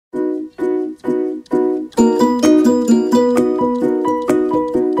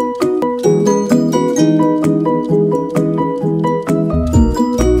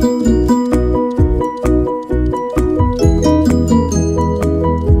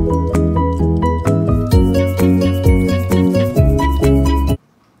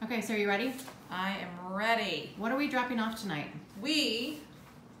dropping off tonight? We,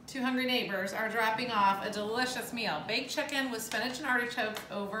 two hungry neighbors, are dropping off a delicious meal. Baked chicken with spinach and artichokes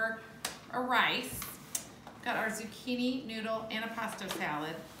over a rice. Got our zucchini noodle antipasto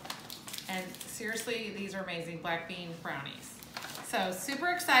salad. And seriously, these are amazing black bean brownies. So super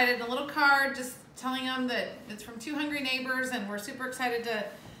excited. A little card just telling them that it's from two hungry neighbors and we're super excited to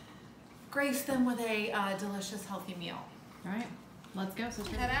grace them with a delicious, healthy meal. All right, let's go,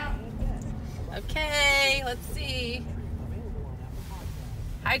 sister. Head out. Okay, let's see.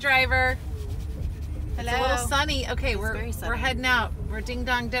 Hi, driver. Hello. It's a little sunny. Okay, Very sunny. we're heading out. We're ding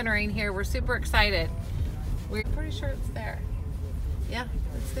dong dinnering here. We're super excited. We're pretty sure it's there. Yeah,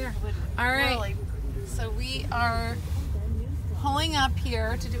 it's there. All right. Really? So we are pulling up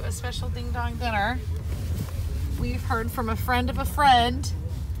here to do a special ding dong dinner. We've heard from a friend of a friend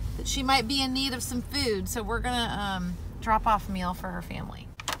that she might be in need of some food, so we're gonna drop off a meal for her family.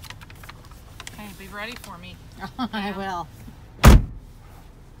 Okay, be ready for me. I will.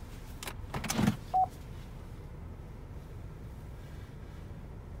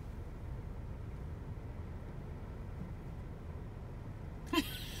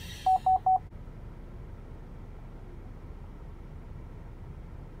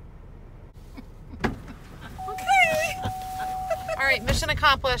 All right, mission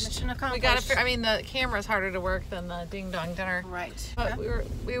accomplished. Mission accomplished. We got to. I mean, the camera's harder to work than the ding dong dinner. Right. But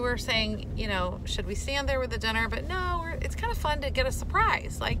we were saying, you know, should we stand there with the dinner? But no, it's kind of fun to get a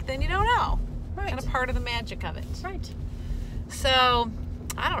surprise. Like then you don't know. Right. Kind of part of the magic of it. Right. So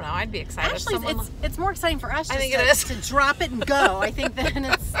I don't know. I'd be excited. Actually, if someone... it's more exciting for us I think just it is. to drop it and go. I think then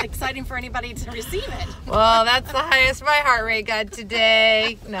it's exciting for anybody to receive it. Well, that's the highest my heart rate got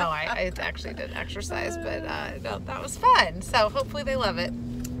today. No, I actually did exercise, but no, that was fun. So hopefully they love it.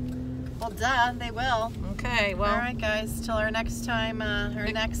 Well, duh, they will. Okay, well. All right, guys. Till our next time, our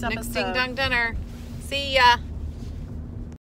next episode. Next ding dong dinner. See ya.